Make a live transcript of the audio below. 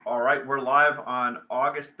right, we're live on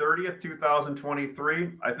August 30th,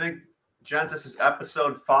 2023. I think, gents, this is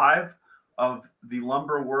episode 5 of the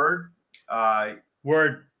Lumber Word.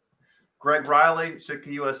 Word. Greg Riley, Sitka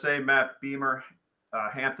USA, Matt Beamer,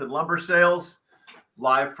 Hampton Lumber Sales,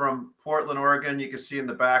 live from Portland, Oregon. You can see in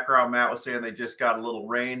the background, Matt was saying they just got a little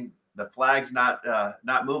rain. The flag's not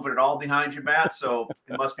moving at all behind you, Matt, so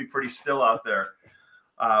it must be pretty still out there.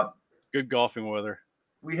 Good golfing weather.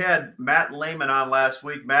 We had Matt Lehman on last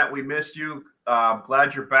week. Matt, we missed you.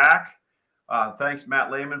 Glad you're back. Thanks,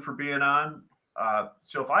 Matt Lehman, for being on.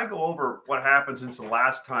 So if I go over what happened since the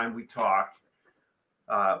last time we talked,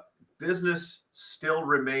 business still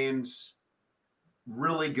remains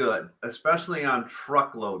really good, especially on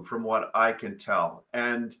truckload from what I can tell.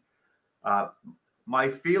 And my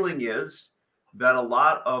feeling is that a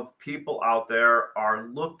lot of people out there are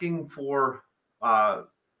looking for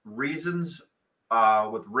reasons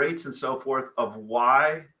with rates and so forth of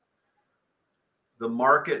why the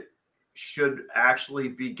market should actually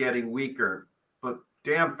be getting weaker. But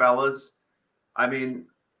damn, fellas, I mean,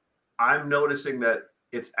 I'm noticing that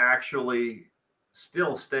it's actually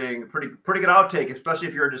still staying pretty good outtake, especially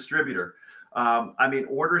if you're a distributor. I mean,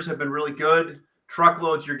 orders have been really good.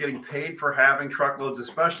 Truckloads, you're getting paid for having truckloads,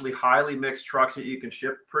 especially highly mixed trucks that you can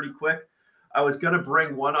ship pretty quick. I was going to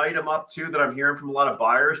bring one item up too that I'm hearing from a lot of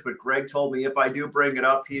buyers, but Greg told me if I do bring it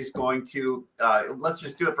up, he's going to, let's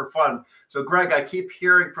just do it for fun. So Greg, I keep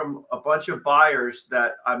hearing from a bunch of buyers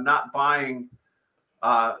that I'm not buying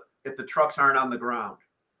if the trucks aren't on the ground.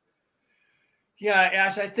 Yeah,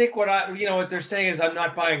 Ash, I think what they're saying is I'm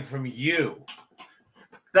not buying from you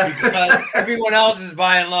because everyone else is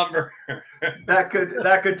buying lumber. That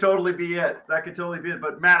could totally be it. That could totally be it.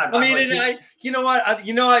 But Matt,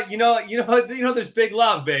 there's big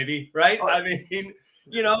love, baby, right? Oh, I mean,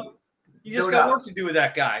 you just got work to do with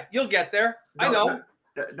that guy. You'll get there. I know.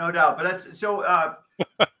 No doubt. But that's so.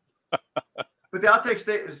 But the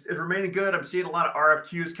outtake is remaining good. I'm seeing a lot of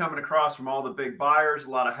RFQs coming across from all the big buyers. A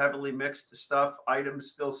lot of heavily mixed stuff. Items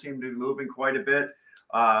still seem to be moving quite a bit.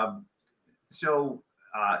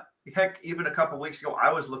 Heck, even a couple of weeks ago,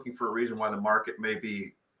 I was looking for a reason why the market may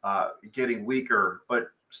be getting weaker,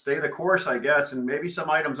 but stay the course, I guess. And maybe some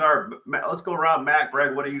items are. Let's go around. Matt,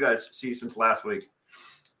 Greg, what do you guys see since last week?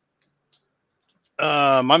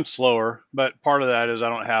 I'm slower, but part of that is I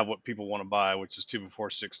don't have what people want to buy, which is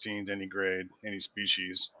 2x4/16s, any grade, any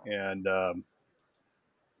species, and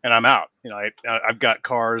I'm out. I've got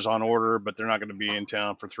cars on order, but they're not going to be in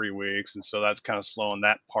town for 3 weeks, and so that's kind of slowing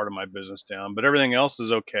that part of my business down. But everything else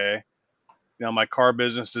is okay. My car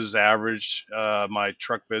business is average. My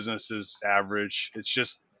truck business is average. It's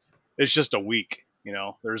just a week.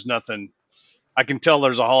 There's nothing. I can tell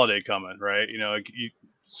there's a holiday coming, right?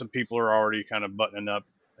 Some people are already kind of buttoning up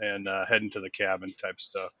and heading to the cabin type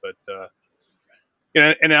stuff. But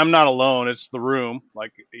and I'm not alone. It's the room.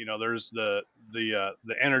 There's the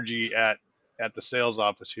energy at the sales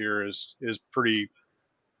office here is pretty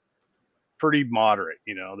moderate.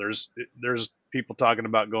 There's people talking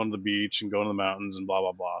about going to the beach and going to the mountains and blah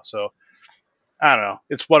blah blah. So I don't know.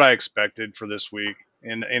 It's what I expected for this week,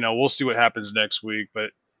 and we'll see what happens next week.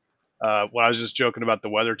 But when I was just joking about the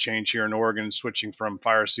weather change here in Oregon, switching from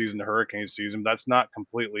fire season to hurricane season, that's not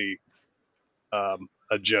completely a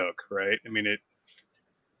joke, right? I mean, it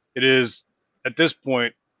is at this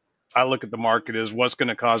point. I look at the market as what's going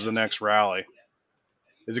to cause the next rally.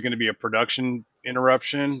 Is it going to be a production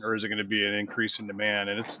interruption, or is it going to be an increase in demand?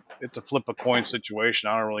 And it's a flip a coin situation.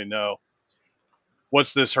 I don't really know.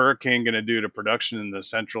 What's this hurricane going to do to production in the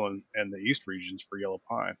central and the east regions for yellow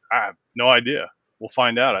pine? I have no idea. We'll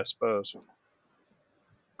find out, I suppose.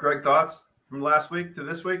 Greg, thoughts from last week to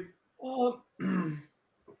this week? I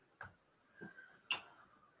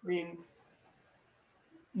mean,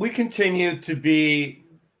 we continue to be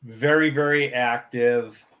very, very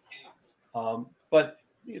active. But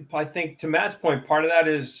I think to Matt's point, part of that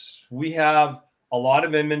is we have a lot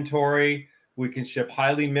of inventory. We can ship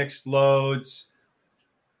highly mixed loads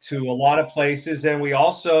to a lot of places. And we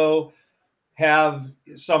also have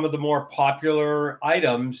some of the more popular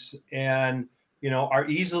items and, are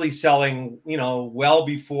easily selling, well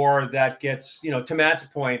before that gets, to Matt's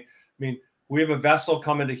point. I mean, we have a vessel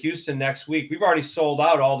coming to Houston next week. We've already sold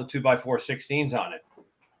out all the 2x4/16s on it,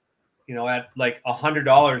 at like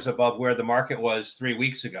 $100 above where the market was 3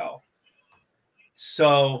 weeks ago.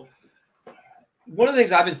 So one of the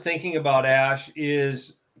things I've been thinking about, Ash,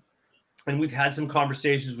 is, and we've had some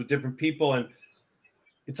conversations with different people, and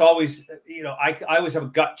it's always, I always have a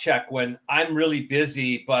gut check when I'm really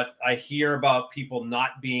busy, but I hear about people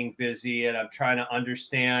not being busy, and I'm trying to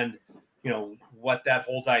understand, what that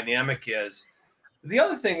whole dynamic is. The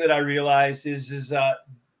other thing that I realize is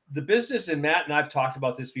the business, and Matt and I've talked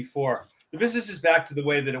about this before. The business is back to the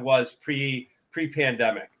way that it was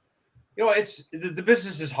pre-pandemic. It's the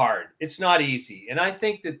business is hard. It's not easy, and I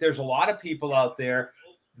think that there's a lot of people out there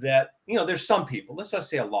that there's some people. Let's not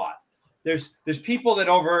say a lot. There's people that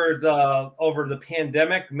over the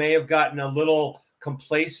pandemic may have gotten a little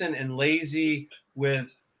complacent and lazy with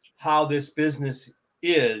how this business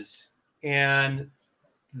is, and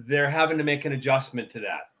they're having to make an adjustment to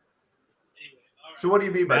that. So what do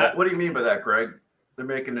you mean by that? What do you mean by that, Greg? They're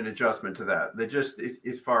making an adjustment to that. They just,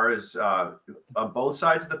 as far as on both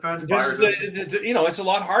sides of the fence, it's a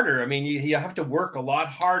lot harder. I mean, you have to work a lot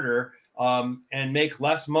harder and make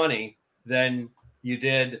less money than you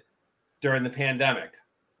did during the pandemic.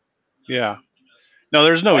 Yeah. No,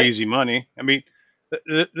 there's no easy money. I mean,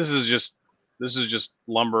 this is just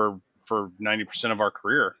lumber for 90% of our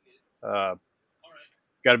career. Got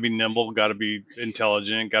to be nimble, got to be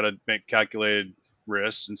intelligent, got to make calculated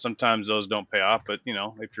risks, and sometimes those don't pay off. But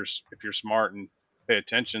if you're smart and pay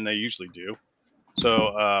attention, they usually do.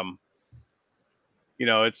 So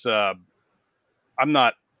it's I'm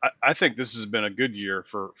not. I think this has been a good year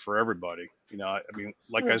for everybody. I mean,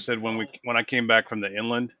 like I said, when I came back from the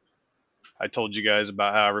inland, I told you guys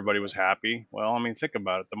about how everybody was happy. Well, I mean, think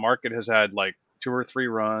about it. The market has had like 2 or 3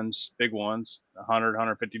 runs, big ones, $100,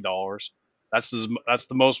 $150. That's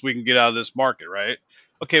the most we can get out of this market, right?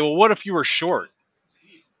 Okay, well, what if you were short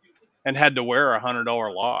and had to wear $100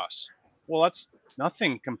 loss? Well, that's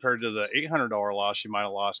nothing compared to the $800 loss you might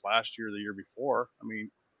have lost last year or the year before. I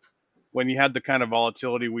mean, when you had the kind of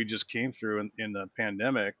volatility we just came through in the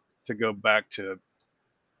pandemic, to go back to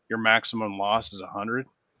your maximum loss is 100,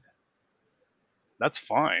 that's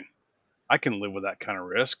fine. I can live with that kind of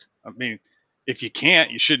risk. I mean, if you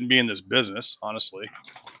can't, you shouldn't be in this business, honestly.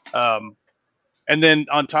 And then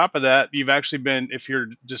on top of that, you've actually been, if you're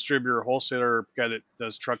a distributor or wholesaler, guy that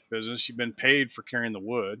does truck business, you've been paid for carrying the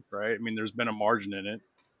wood, right? I mean, there's been a margin in it.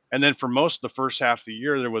 And then for most of the first half of the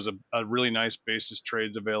year, there was a really nice basis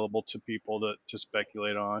trades available to people to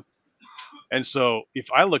speculate on. And so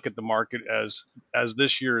if I look at the market as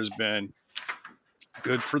this year has been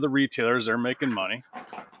good for the retailers, they're making money.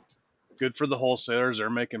 Good for the wholesalers, they're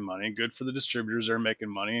making money. Good for the distributors, they're making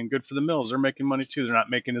money. And good for the mills, they're making money too. They're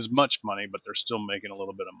not making as much money, but they're still making a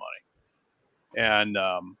little bit of money. And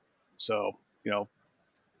so,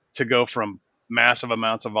 to go from massive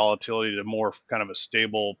amounts of volatility to more kind of a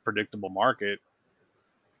stable, predictable market,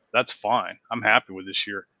 that's fine. I'm happy with this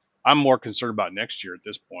year. I'm more concerned about next year at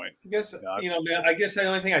this point. I guess, man, I guess the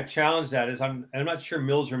only thing I challenge that is I'm not sure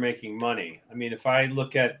mills are making money. I mean, if I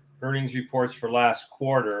look at earnings reports for last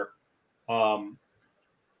quarter,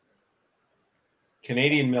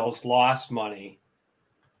 Canadian mills lost money.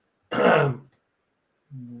 I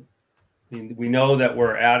mean, we know that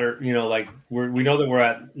we're at, we know that we're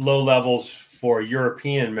at low levels for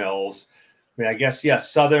European mills. I mean, I guess,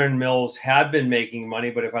 yes, Southern mills have been making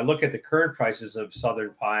money, but if I look at the current prices of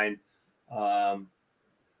Southern pine, I'm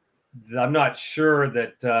not sure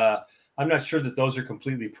that those are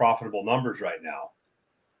completely profitable numbers right now.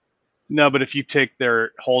 No, but if you take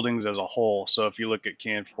their holdings as a whole, so if you look at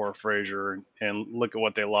Canfor, Fraser, and look at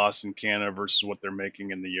what they lost in Canada versus what they're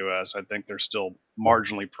making in the U.S., I think they're still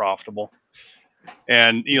marginally profitable.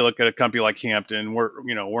 And you look at a company like Hampton,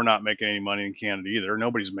 we're not making any money in Canada either.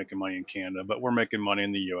 Nobody's making money in Canada, but we're making money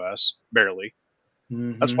in the U.S. barely.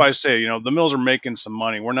 Mm-hmm. That's why I say, the mills are making some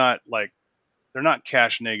money. They're not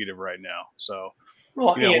cash negative right now. So.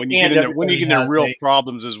 Well, when you get into real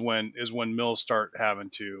problems is when mills start having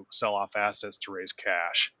to sell off assets to raise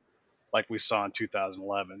cash, like we saw in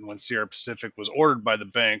 2011 when Sierra Pacific was ordered by the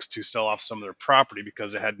banks to sell off some of their property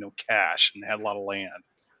because it had no cash and had a lot of land.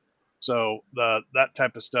 So that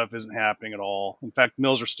type of stuff isn't happening at all. In fact,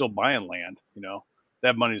 mills are still buying land. They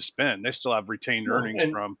have money to spend. They still have retained earnings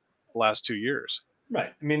from the last 2 years.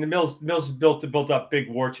 Right. I mean, the mills built up big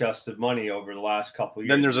war chests of money over the last couple of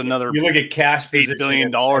years. Then there's another. You look at cash $8 billion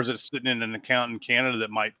that's sitting in an account in Canada that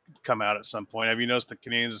might come out at some point. Have you noticed the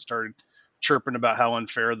Canadians have started chirping about how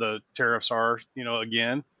unfair the tariffs are?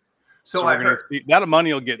 Again. So I heard that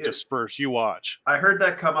money will get dispersed. You watch. I heard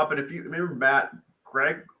that come up, and if you remember, Matt,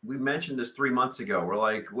 Greg, we mentioned this 3 months ago. We're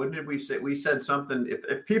like, what did we say? We said something.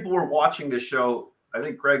 If people were watching this show, I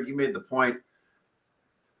think Greg, you made the point.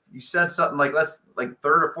 You said something like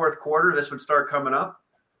third or fourth quarter, this would start coming up.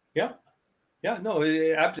 Yeah, no,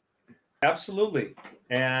 absolutely.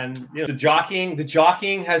 And the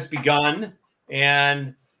jockeying has begun,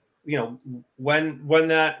 and when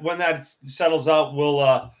that settles out,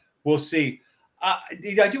 we'll see. I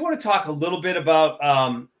do want to talk a little bit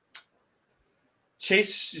about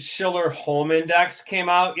Schiller Home Index came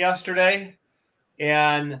out yesterday,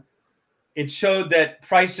 and it showed that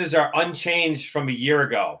prices are unchanged from a year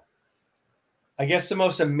ago. I guess the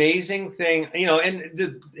most amazing thing,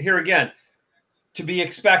 here again, to be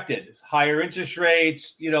expected, higher interest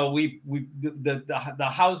rates.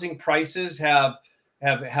 The housing prices have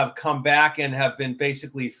come back and have been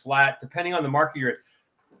basically flat, depending on the market you're in.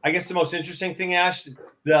 I guess the most interesting thing, Ash,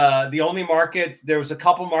 the only market, there was a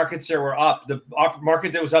couple markets that were up. The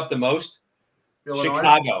market that was up the most, Illinois?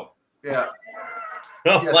 Chicago. Yeah.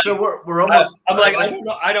 Yeah, so we're almost. I'm like, I don't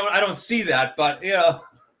know. I don't see that, but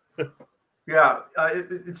Yeah,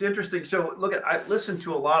 it's interesting. So look, I listen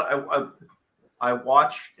to a lot. I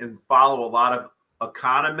watch and follow a lot of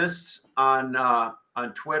economists on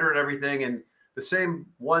Twitter and everything, and the same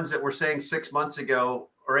ones that were saying 6 months ago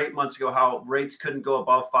or 8 months ago how rates couldn't go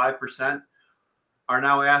above 5% are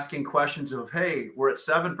now asking questions of, hey, we're at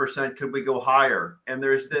 7%, could we go higher? And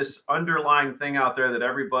there's this underlying thing out there that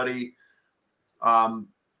everybody,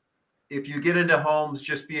 if you get into homes,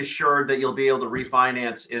 just be assured that you'll be able to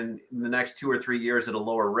refinance in the next 2 or 3 years at a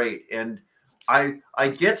lower rate. And I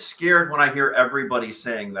get scared when I hear everybody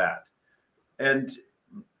saying that. And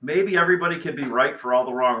maybe everybody can be right for all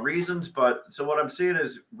the wrong reasons. But so what I'm seeing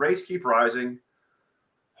is rates keep rising.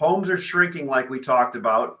 Homes are shrinking, like we talked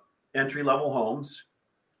about, entry-level homes.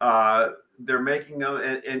 They're making them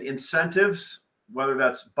and incentives, whether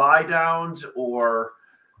that's buy downs or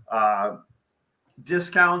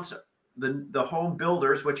discounts. The home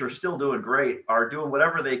builders, which are still doing great, are doing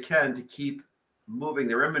whatever they can to keep moving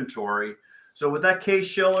their inventory. So with that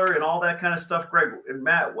Case-Shiller and all that kind of stuff, Greg and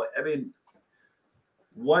Matt,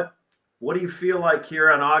 what do you feel like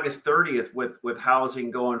here on August 30th with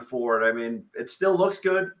housing going forward? I mean, it still looks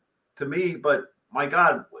good to me, but my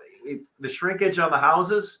God, the shrinkage on the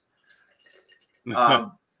houses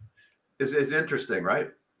is interesting,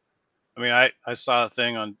 right? I mean, I saw a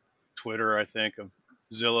thing on Twitter, I think, of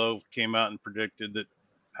Zillow came out and predicted that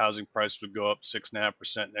housing prices would go up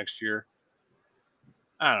 6.5% next year.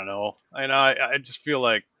 I don't know. And I just feel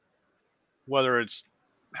like whether it's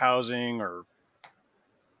housing or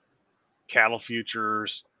cattle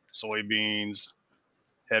futures, soybeans,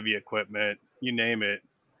 heavy equipment, you name it,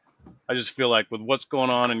 I just feel like with what's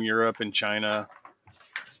going on in Europe and China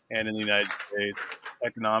and in the United States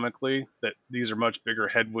economically, that these are much bigger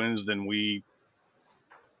headwinds than we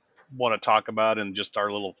want to talk about in just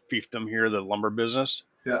our little fiefdom here, the lumber business.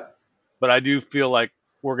 Yeah. But I do feel like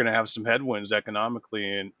we're going to have some headwinds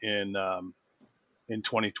economically in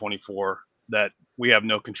 2024 that we have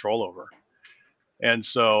no control over. And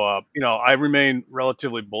so, I remain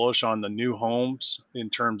relatively bullish on the new homes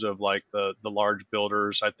in terms of like the large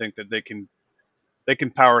builders. I think that they can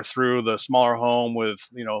power through the smaller home with,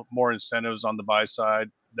 more incentives on the buy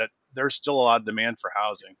side, that there's still a lot of demand for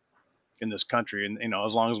housing in this country. And,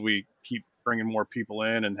 as long as we keep bringing more people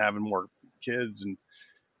in and having more kids and,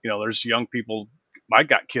 there's young people, I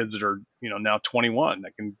got kids that are, now 21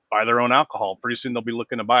 that can buy their own alcohol. Pretty soon they'll be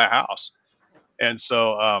looking to buy a house. And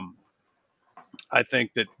so, I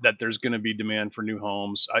think that there's going to be demand for new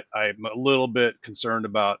homes. I'm a little bit concerned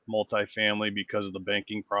about multifamily because of the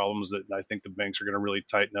banking problems that I think the banks are going to really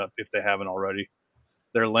tighten up if they haven't already.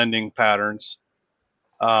 Their lending patterns,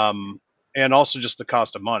 and also just the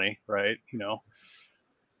cost of money, right?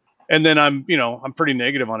 And then I'm pretty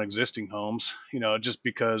negative on existing homes, just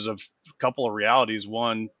because of a couple of realities.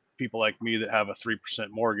 One, people like me that have a 3%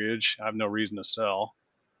 mortgage, I have no reason to sell.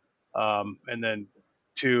 And then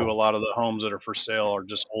two, a lot of the homes that are for sale are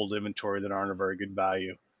just old inventory that aren't a very good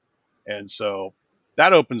value. And so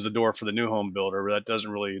that opens the door for the new home builder, but that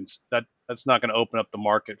doesn't really, that's not going to open up the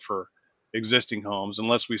market for existing homes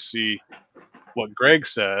unless we see what Greg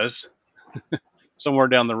says somewhere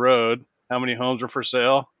down the road. How many homes are for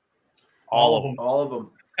sale? All of them. All of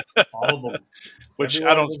them. All of them. Which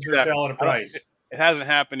Everyone I don't see that. At a price. It hasn't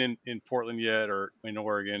happened in Portland yet or in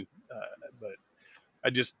Oregon, but I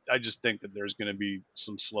just think that there's going to be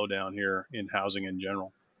some slowdown here in housing in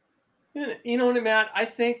general. You know what, Matt? I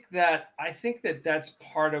think that that's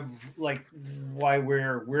part of like why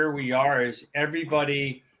we're where we are. Is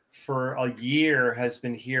everybody for a year has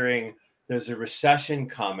been hearing there's a recession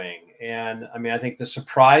coming, and I mean I think the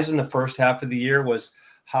surprise in the first half of the year was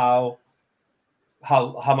how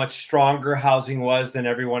much stronger housing was than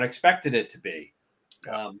everyone expected it to be.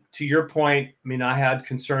 To your point, I mean I had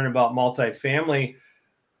concern about multifamily,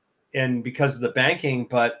 and because of the banking,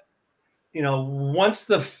 but once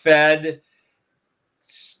the Fed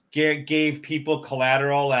gave people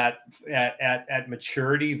collateral at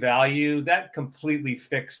maturity value, that completely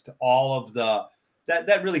fixed all of the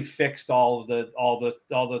that really fixed all the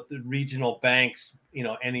regional banks,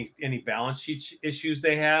 any balance sheet issues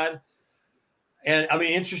they had. And I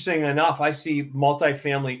mean, interesting enough, I see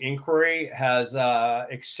multifamily inquiry has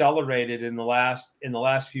accelerated in the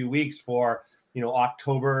last few weeks for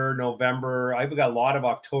October, November. I've got a lot of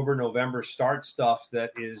October, November start stuff that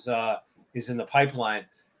is in the pipeline,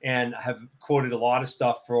 and have quoted a lot of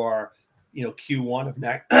stuff for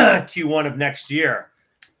Q1 of next year.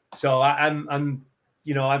 So I'm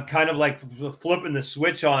kind of like flipping the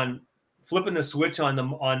switch on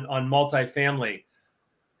multifamily.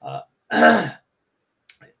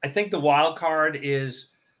 I think the wild card is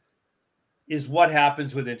what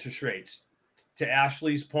happens with interest rates. To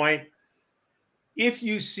Ashley's point, if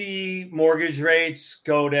you see mortgage rates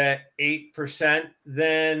go to 8%,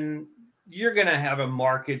 then you're going to have a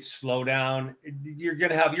market slowdown. You're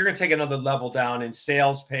going to take another level down in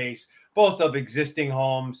sales pace, both of existing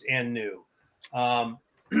homes and new. If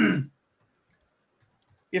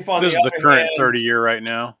on this the is the other current hand, 30-year right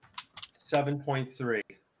now, 7.3.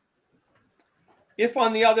 If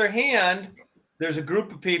on the other hand, there's a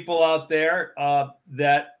group of people out there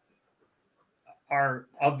that are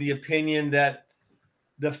of the opinion that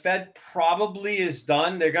the Fed probably is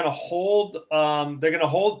done. They're going to hold. They're going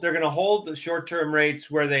to hold the short-term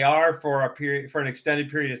rates where they are for an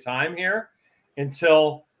extended period of time here,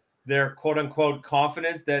 until they're quote unquote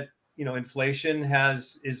confident that inflation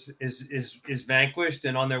is vanquished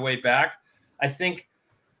and on their way back. I think.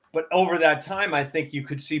 But over that time, I think you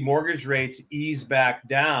could see mortgage rates ease back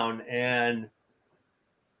down. And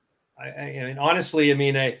I mean, honestly, I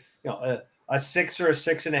mean, a 6 or a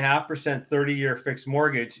 6.5% 30-year fixed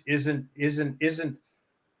mortgage isn't an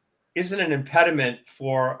impediment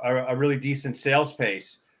for a really decent sales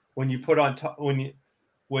pace when you put on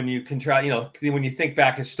when you contract, when you think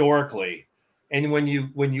back historically, and when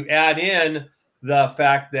you add in the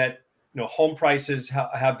fact that home prices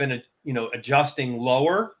have been adjusting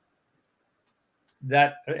lower.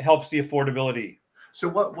 That helps the affordability. So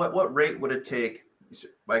what rate would it take?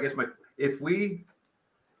 I guess if we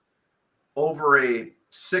over a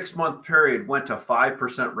 6-month period went to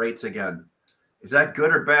 5% rates again, is that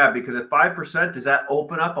good or bad? Because at 5%, does that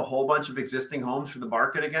open up a whole bunch of existing homes for the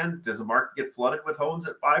market again? Does the market get flooded with homes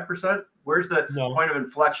at 5%? Where's the point of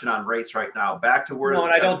inflection on rates right now? Back to where? No,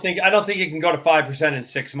 and I don't think it can go to 5% in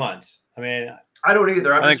 6 months. I mean, I don't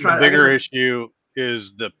either. I think the bigger issue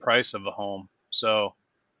is the price of the home. So,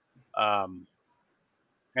 and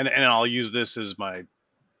I'll use this as my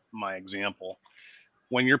example.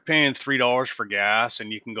 When you're paying $3 for gas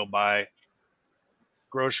and you can go buy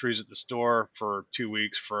groceries at the store for 2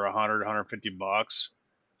 weeks for $150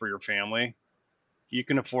 for your family, you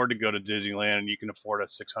can afford to go to Disneyland and you can afford a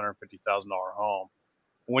 $650,000 home.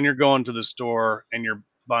 When you're going to the store and you're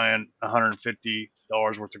buying $150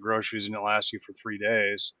 worth of groceries and it lasts you for 3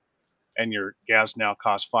 days, and your gas now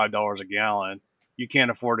costs $5 a gallon, you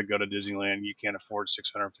can't afford to go to Disneyland. You can't afford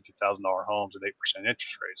 $650,000 homes at 8%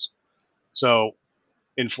 interest rates. So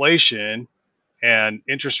inflation and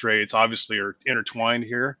interest rates obviously are intertwined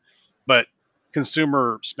here, but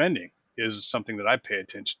consumer spending is something that I pay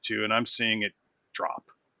attention to, and I'm seeing it drop,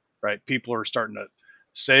 right? People are starting to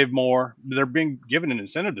save more. They're being given an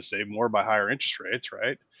incentive to save more by higher interest rates,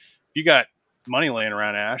 right? If you got money laying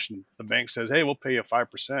around, Ash, and the bank says, hey, we'll pay you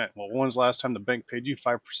 5%. Well, when's the last time the bank paid you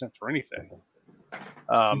 5% for anything?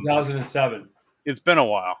 2007. It's been a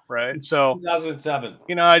while, right? So 2007.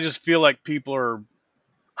 I just feel like people are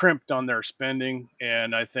crimped on their spending,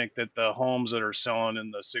 and I think that the homes that are selling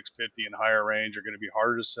in the 650 and higher range are going to be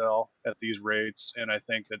harder to sell at these rates. And I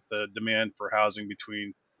think that the demand for housing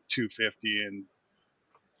between 250 and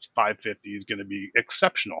 550 is going to be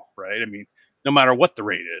exceptional, right? I mean, no matter what the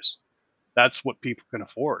rate is, that's what people can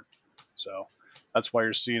afford. So that's why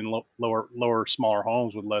you're seeing lower, smaller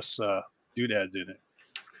homes with less doodads in it.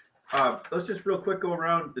 Let's just real quick go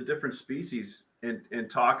around the different species and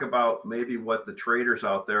talk about maybe what the traders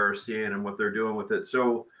out there are seeing and what they're doing with it.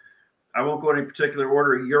 So I won't go in any particular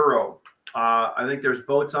order. Euro. I think there's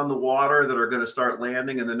boats on the water that are going to start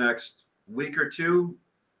landing in the next week or two.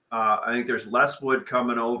 I think there's less wood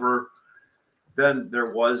coming over than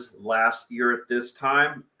there was last year at this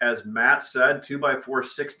time. As Matt said, 2x4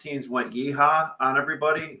 16s went yeehaw on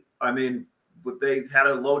everybody. I mean, they had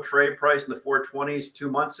a low trade price in the 420s 2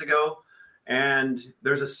 months ago, and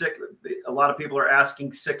there's a lot of people are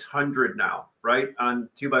asking 600 now, right, on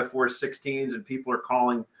 2x4 16s, and people are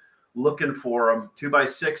calling, looking for them.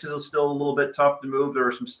 2x6s is still a little bit tough to move. There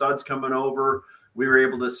are some studs coming over. We were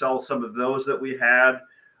able to sell some of those that we had.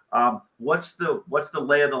 What's the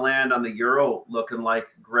lay of the land on the euro looking like,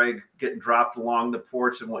 Greg, getting dropped along the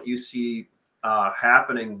ports, and what you see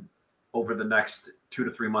happening over the next 2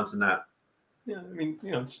 to 3 months in that? Yeah, I mean,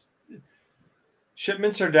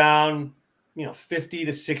 shipments are down, 50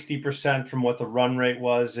 to 60% from what the run rate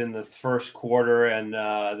was in the first quarter and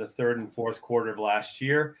the third and fourth quarter of last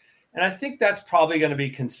year. And I think that's probably going to be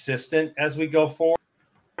consistent as we go forward.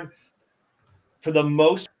 For the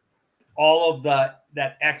most, all of that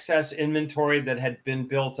excess inventory that had been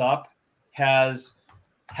built up has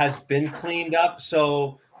been cleaned up.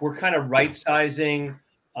 So we're kind of right-sizing.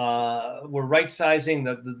 We're right-sizing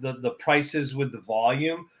the prices with the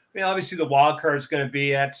volume. I mean, obviously the wild card is going to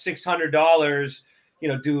be at $600.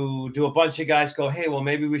 Do a bunch of guys go, hey, well,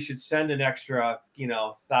 maybe we should send an extra,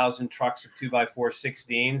 1,000 trucks of 2x4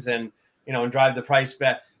 16s and drive the price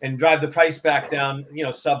back down,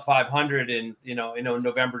 sub 500 in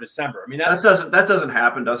November, December. I mean, that doesn't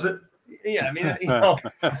happen, does it? Yeah, I mean,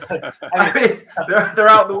 they're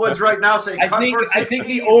out in the woods right now saying, I think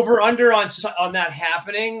the over under on that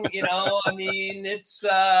happening, I mean, it's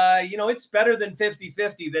it's better than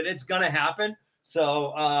 50-50 that it's going to happen.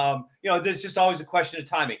 So, there's just always a question of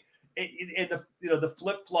timing. And the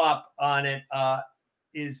flip flop on it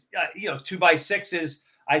is 2x6s,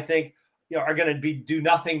 I think, are going to do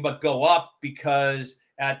nothing but go up because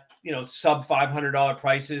at, sub $500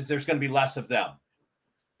 prices, there's going to be less of them.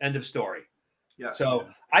 End of story. Yeah. So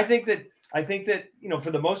I think that for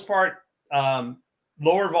the most part,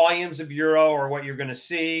 lower volumes of euro are what you're going to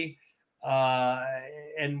see,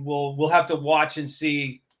 and we'll have to watch and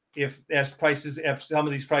see if some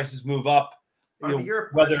of these prices move up,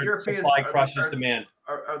 whether supply crushes demand.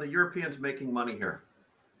 Are the Europeans making money here?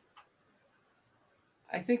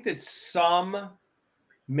 I think that some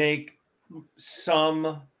make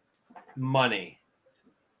some money.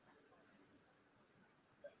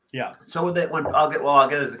 Yeah. So that I'll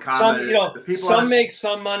get as a comment. Some make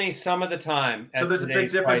some money some of the time. So there's a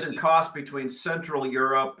big difference in cost between Central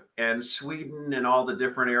Europe and Sweden and all the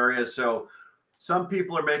different areas. So some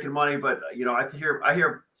people are making money, but I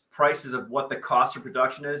hear prices of what the cost of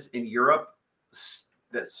production is in Europe.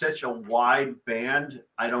 That's such a wide band.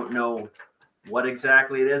 I don't know what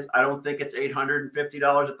exactly it is. I don't think it's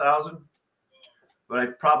 $850 a thousand, but I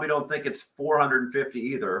probably don't think it's $450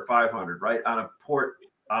 either or $500, right, on a port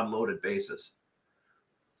unloaded basis.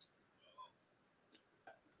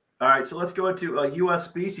 All right, so let's go into U.S.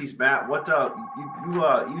 species, Matt. What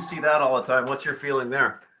you see that all the time? What's your feeling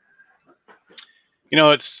there?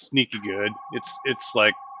 It's sneaky good. It's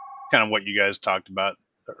like kind of what you guys talked about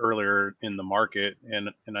earlier in the market, and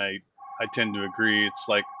I tend to agree. It's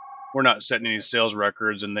like we're not setting any sales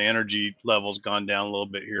records, and the energy level's gone down a little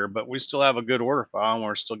bit here, but we still have a good order file, and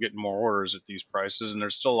we're still getting more orders at these prices, and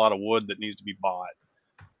there's still a lot of wood that needs to be bought.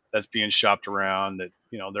 That's being shopped around that,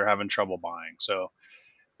 they're having trouble buying. So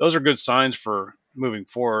those are good signs for moving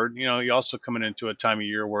forward. You also coming into a time of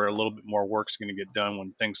year where a little bit more work's going to get done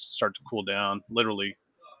when things start to cool down, literally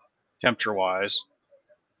temperature wise.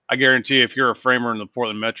 I guarantee if you're a framer in the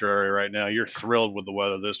Portland metro area right now, you're thrilled with the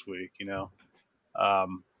weather this week,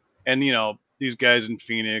 and these guys in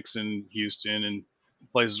Phoenix and Houston and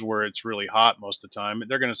places where it's really hot most of the time,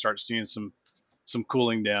 they're going to start seeing some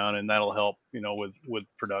cooling down, and that'll help, with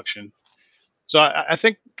production. So I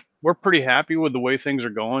think we're pretty happy with the way things are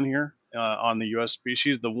going here on the U.S.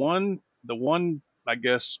 species. The one, I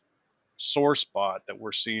guess, sore spot that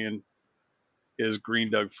we're seeing is green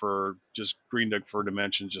Doug fir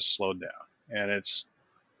dimensions just slowed down, and it's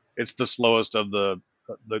the slowest of the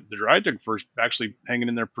dry Doug fir actually hanging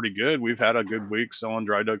in there pretty good. We've had a good week selling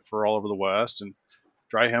dry Doug fir all over the West, and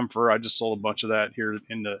dry hem fir. I just sold a bunch of that here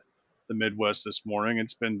in the Midwest this morning.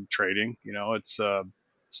 It's been trading. It's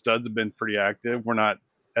studs have been pretty active. We're not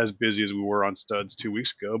as busy as we were on studs 2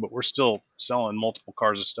 weeks ago, but we're still selling multiple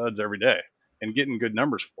cars of studs every day and getting good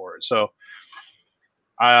numbers for it. So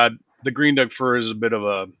the green Doug fir is a bit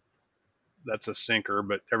of that's a sinker,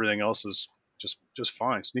 but everything else is just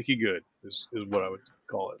fine. Sneaky good is what I would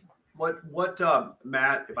call it. What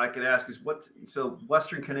Matt, if I could ask, is so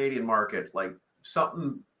Western Canadian market, like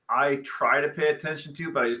something I try to pay attention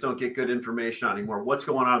to, but I just don't get good information on anymore. What's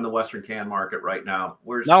going on in the Western can market right now?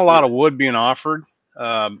 Not a lot of wood being offered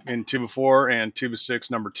in 2x4 and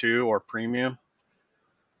 2x6 number 2 or premium.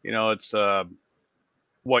 It's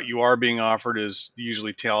what you are being offered is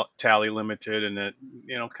usually tally limited, and it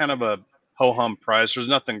kind of a ho-hum price. There's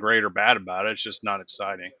nothing great or bad about it. It's just not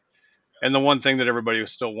exciting. And the one thing that everybody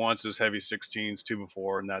still wants is heavy 16s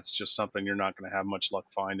 2x4, and that's just something you're not going to have much luck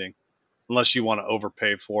finding unless you want to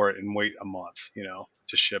overpay for it and wait a month,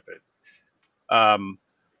 to ship it.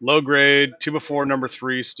 Low grade 2x4 number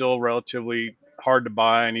 3 still relatively hard to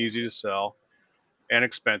buy and easy to sell and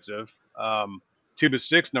expensive.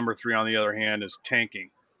 2x6 number 3 on the other hand is tanking,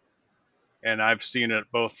 and I've seen it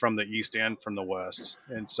both from the east and from the west.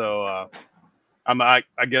 And so I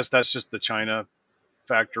guess that's just the China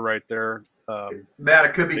factor right there. Matt,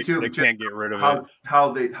 it could be too. They can't get rid of it.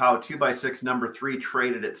 How 2x6 number 3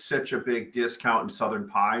 traded at such a big discount in Southern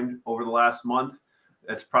Pine over the last month.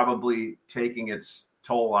 That's probably taking its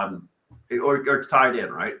toll on, or tied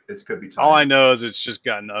in, right? It could be tied. All I know is it's just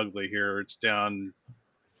gotten ugly here. It's down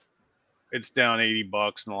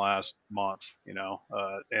 $80 in the last month,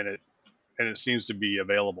 and it seems to be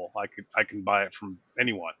available. I can buy it from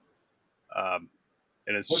anyone.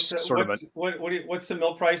 And it's what's the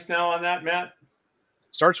mill price now on that, Matt?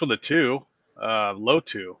 Starts with a 2, low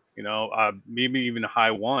 2, maybe even a high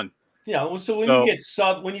 1. Yeah. Well, so when you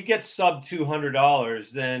get sub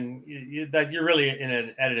 $200, then you're really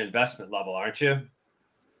at an investment level, aren't you?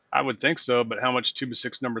 I would think so, but how much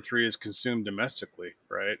 2x6 number 3 is consumed domestically,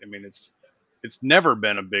 right? I mean, it's never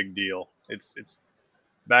been a big deal. It's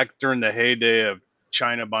back during the heyday of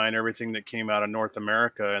China buying everything that came out of North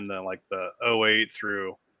America in the 08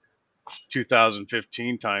 through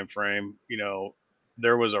 2015 timeframe.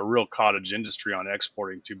 There was a real cottage industry on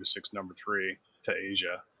exporting 2x6 number 3 to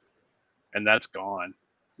Asia, and that's gone.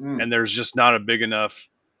 And there's just not a big enough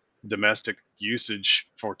domestic usage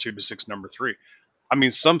for 2x6 number 3. I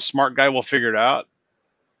mean, some smart guy will figure it out.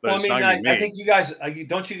 But I think you guys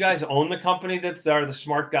don't you guys own the company that are the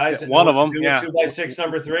smart guys? Yeah, that one know of what them, to do yeah. with 2x6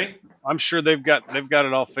 number 3. I'm sure they've got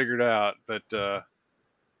it all figured out, but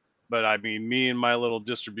I mean, me and my little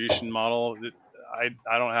distribution model,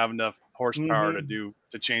 I don't have enough horsepower to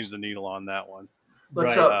change the needle on that one.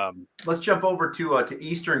 Let's jump over to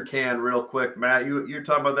Eastern Can real quick, Matt. You're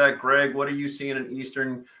talking about that, Greg. What are you seeing in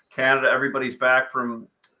Eastern Canada? Everybody's back from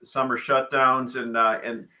summer shutdowns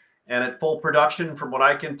and at full production, from what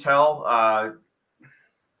I can tell.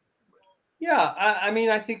 Yeah, I mean,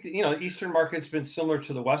 I think that, the Eastern market's been similar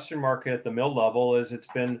to the Western market at the mill level. As it's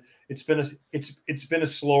been a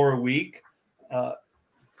slower week.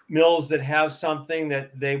 Mills that have something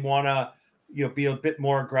that they want to be a bit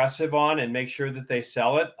more aggressive on and make sure that they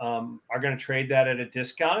sell it are going to trade that at a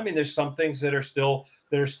discount. I mean, there's some things that are still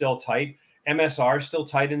tight. MSR is still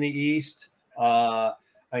tight in the East. I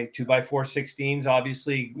think 2x4 16s,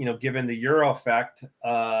 obviously, given the Euro effect,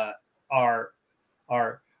 are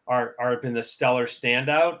been the stellar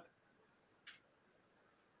standout.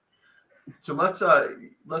 So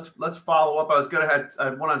let's follow up. I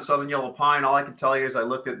had one on Southern Yellow Pine. All I can tell you is I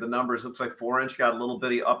looked at the numbers. Looks like 4-inch got a little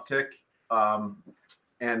bitty uptick,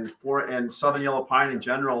 and Southern Yellow Pine in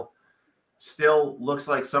general still looks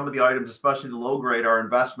like some of the items, especially the low grade, are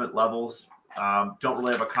investment levels. Don't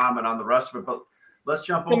really have a comment on the rest of it, but let's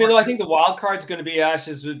jump over. I think the wild card's going to be, Ash,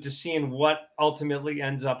 is just seeing what ultimately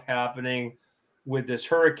ends up happening with this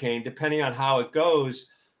hurricane, depending on how it goes.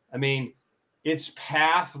 I mean, its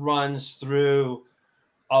path runs through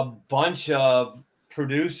a bunch of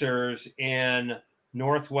producers in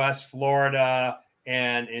Northwest Florida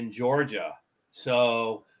and in Georgia.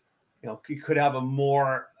 So, it could have a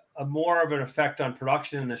more of an effect on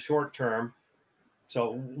production in the short term.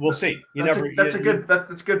 So we'll see. That's a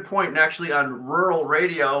good point. And actually, on rural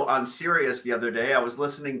radio on Sirius the other day, I was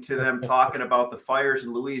listening to them talking about the fires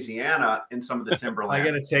in Louisiana in some of the timberland. I'm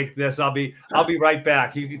gonna take this. I'll be right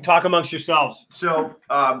back. You can talk amongst yourselves. So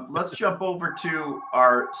let's jump over to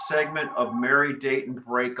our segment of Marry, Date, and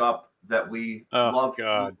Breakup that we love.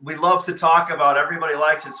 God. We love to talk about. Everybody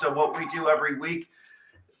likes it. So what we do every week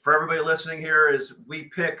for everybody listening here is we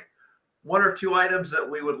pick one or two items that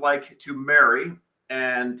we would like to marry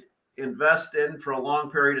and invest in for a long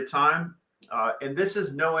period of time. And this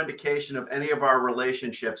is no indication of any of our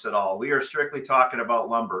relationships at all. We are strictly talking about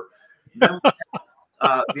lumber. Then,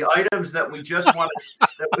 the items that we just want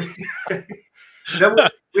to,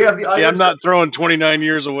 we have the items. Yeah, I'm not throwing 29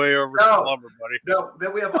 years away over some lumber, buddy. No,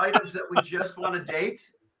 then we have items that we just want to date.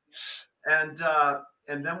 And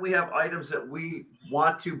then we have items that we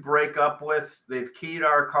want to break up with. They've keyed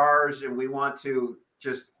our cars and we want to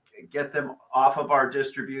just get them off of our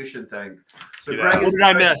distribution thing. So Greg, what did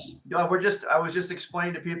I miss? I was just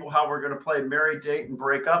explaining to people how we're going to play Marry, Date, and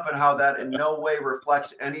Break Up, and how that in no way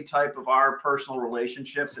reflects any type of our personal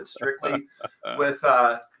relationships. It's strictly with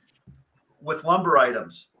lumber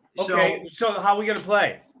items. Okay, so how are we going to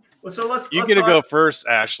play? Well, so let's go first,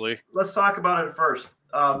 Ashley. Let's talk about it first.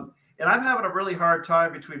 And I'm having a really hard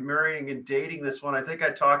time between marrying and dating this one. I think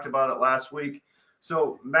I talked about it last week.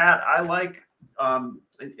 So Matt, I like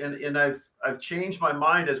and I've changed my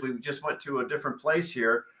mind as we just went to a different place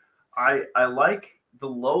here. I like the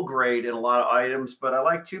low grade in a lot of items, but I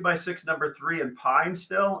like 2x6 number 3 in pine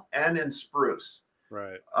still and in spruce.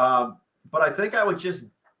 Right. but I think I would just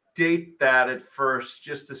date that at first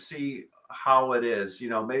just to see how it is.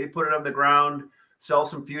 Maybe put it on the ground, sell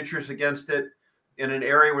some futures against it in an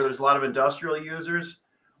area where there's a lot of industrial users.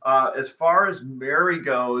 As far as Mary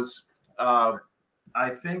goes, I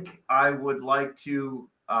think I would like to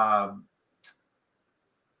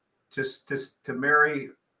marry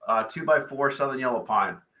 2x4 Southern Yellow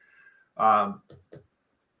Pine.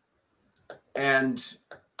 And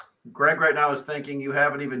Greg right now is thinking you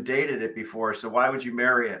haven't even dated it before, so why would you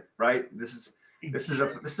marry it? Right? This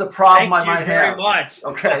is a problem I might have. Thank you very much.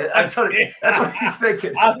 Okay, that's what he's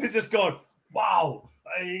thinking. I was just going, wow.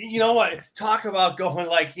 You know what? Talk about going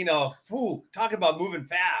talking about moving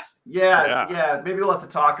fast. Yeah. Maybe we'll have to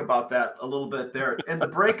talk about that a little bit there. And the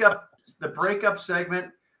breakup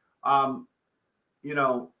segment,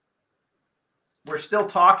 we're still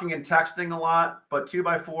talking and texting a lot, but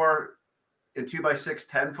 2x4 and 2x6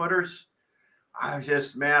 10-footers. I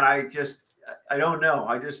don't know.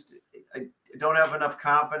 I don't have enough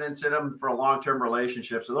confidence in them for a long-term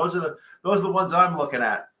relationship. So those are the ones I'm looking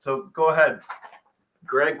at. So go ahead,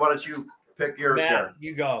 Greg. Why don't you pick yours? Matt, here?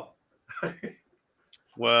 You go.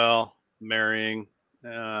 Well, marrying.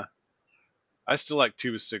 I still like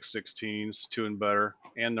 2x6 16s, 2 and better,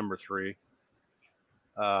 and number 3.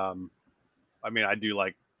 I do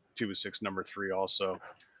like 2x6 number 3 also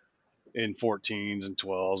in 14s and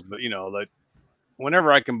 12s, but like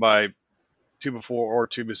whenever I can buy 2x4 or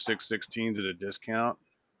 2x6 16s at a discount,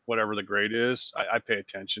 whatever the grade is, I pay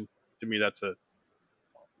attention. To me, that's a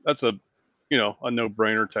a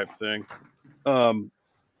no-brainer type thing.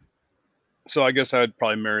 So I guess I'd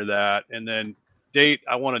probably marry that, and then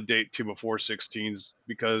I want to date 2x4 16s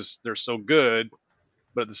because they're so good,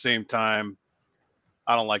 but at the same time,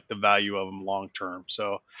 I don't like the value of them long term.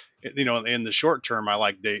 So, in the short term, I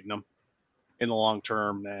like dating them. In the long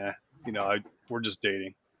term, nah. We're just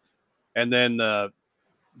dating. And then the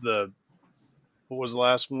what was the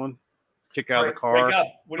last one? Kick out of the car. Break up.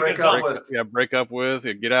 Break up with. Yeah, break up with.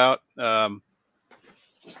 Yeah, get out.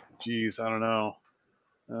 Geez, I don't know.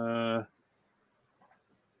 I'll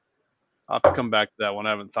have to come back to that one.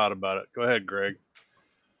 I haven't thought about it. Go ahead, Greg.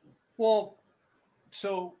 Well,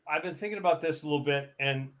 so I've been thinking about this a little bit,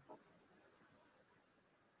 and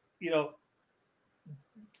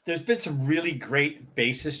there's been some really great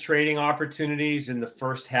basis trading opportunities in the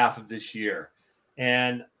first half of this year.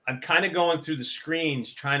 And I'm kind of going through the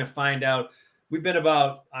screens trying to find out. We've been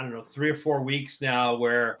about, 3 or 4 weeks now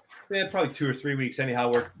where probably 2 or 3 weeks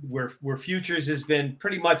anyhow, where futures has been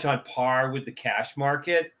pretty much on par with the cash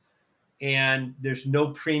market. And there's no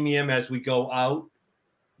premium as we go out,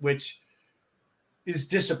 which is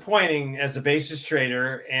disappointing as a basis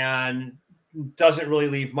trader and doesn't really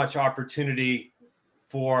leave much opportunity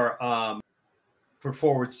for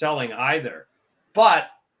forward selling either. But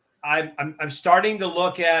I'm starting to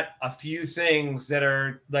look at a few things that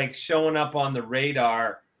are like showing up on the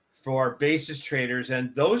radar for basis traders,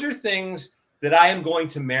 and those are things that I am going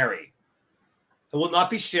to marry. I will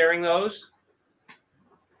not be sharing those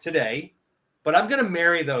today, but I'm going to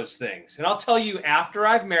marry those things, and I'll tell you after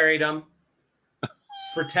I've married them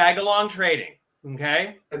for tag along trading.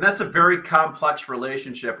 Okay. And that's a very complex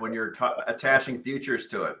relationship when you're attaching futures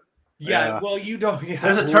to it. Yeah. Well, you don't. Yeah.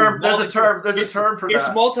 There's a term for that. It's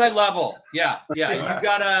multi-level. Yeah. You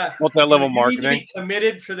gotta multi-level marketing. You need to be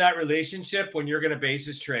committed for that relationship when you're going to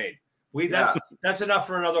basis trade. That's enough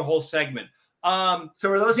for another whole segment.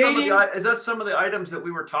 So are those is that some of the items that we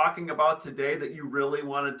were talking about today that you really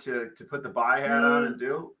wanted to put the buy hat on and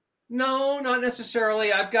do? No, not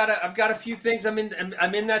necessarily. I've got a few things. I'm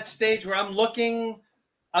in that stage where I'm looking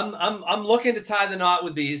to tie the knot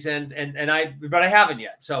with these, but I haven't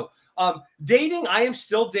yet. So dating, I am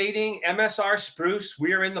still dating MSR Spruce.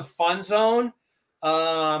 We are in the fun zone.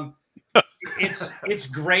 It's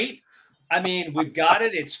great. I mean, we've got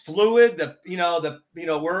it. It's fluid.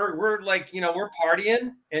 We're like, we're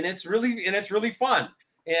partying, and it's really fun.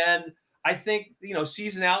 And I think,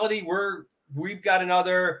 seasonality, we've got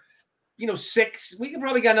another, 6, we can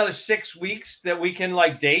probably get another 6 weeks that we can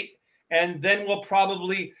like date. And then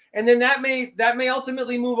that may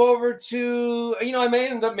ultimately move over to, I may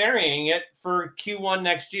end up marrying it for Q1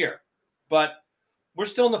 next year, but we're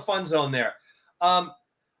still in the fun zone there. I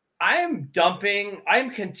am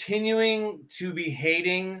continuing to be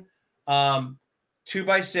hating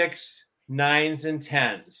 2x6, 9s, and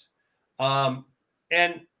 10s.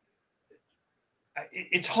 And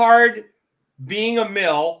it's hard being a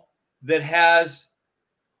mill that has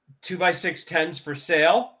 2x6 10s for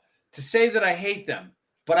sale to say that I hate them,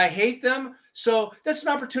 but I hate them. So that's an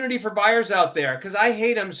opportunity for buyers out there because I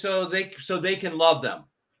hate them so they can love them.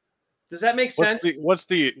 Does that make sense? What's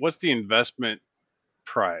the investment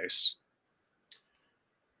price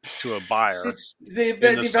to a buyer The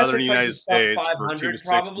in the southern investment price United is sub States for 2 500 to 6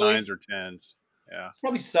 probably. 9s or 10s? Yeah, It's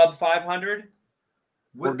probably sub 500.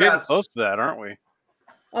 We're getting close to that, aren't we?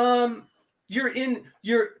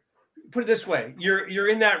 You're put it this way, you're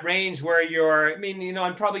in that range where you're, I mean, you know,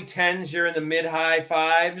 on probably 10s you're in the mid high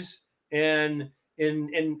 5s, and in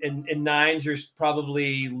 9s you're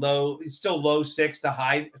probably still low 6 to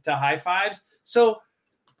high 5s. So I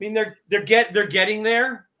mean they're getting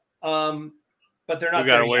there, but they're not. We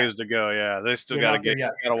got there a ways yet. to go. Yeah, they still They're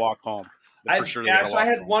got to walk home. For sure, so I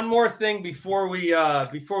had one more thing before we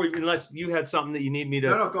unless you had something that you need me to.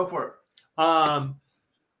 No, go for it.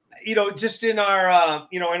 You know, just in our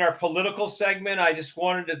in our political segment, I just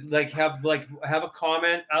wanted to have a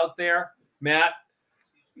comment out there, Matt.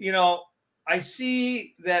 You know, I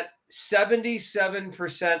see that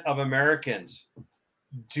 77% of Americans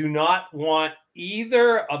do not want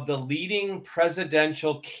either of the leading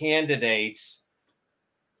presidential candidates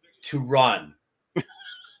to run.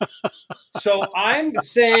 So I'm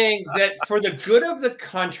saying that for the good of the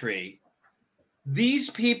country, these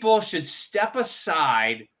people should step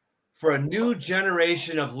aside for a new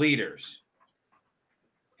generation of leaders.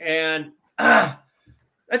 And that's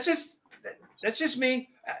just me.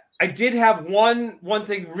 I did have one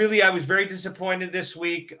thing. Really, I was very disappointed this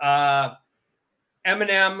week. Eminem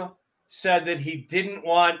said that he didn't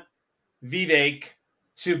want Vivek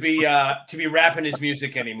to be rapping his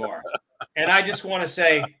music anymore. And I just want to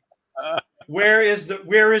say, where is the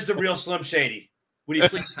real Slim Shady? Would you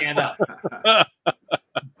please stand up?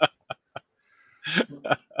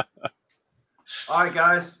 All right,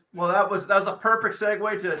 guys. Well, that was a perfect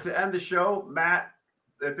segue to end the show. Matt,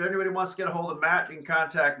 if anybody wants to get a hold of Matt, you can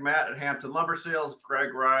contact Matt at Hampton Lumber Sales,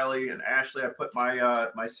 Gregg, Riley, and Ashley. I put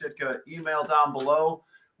my Sitka email down below.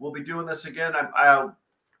 We'll be doing this again.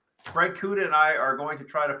 Greg Kuda and I are going to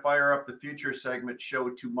try to fire up the future segment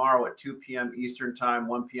show tomorrow at 2 p.m. Eastern time,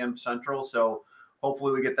 1 p.m. Central. So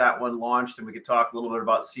hopefully we get that one launched and we can talk a little bit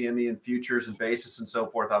about CME and futures and basis and so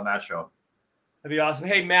forth on that show. That'd be awesome.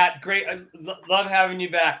 Hey, Matt, great. I love having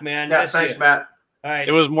you back, man. Yeah, thanks, Matt. All right.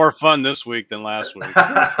 It was more fun this week than last week. Cheers,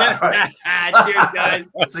 guys.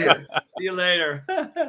 See you. See you later.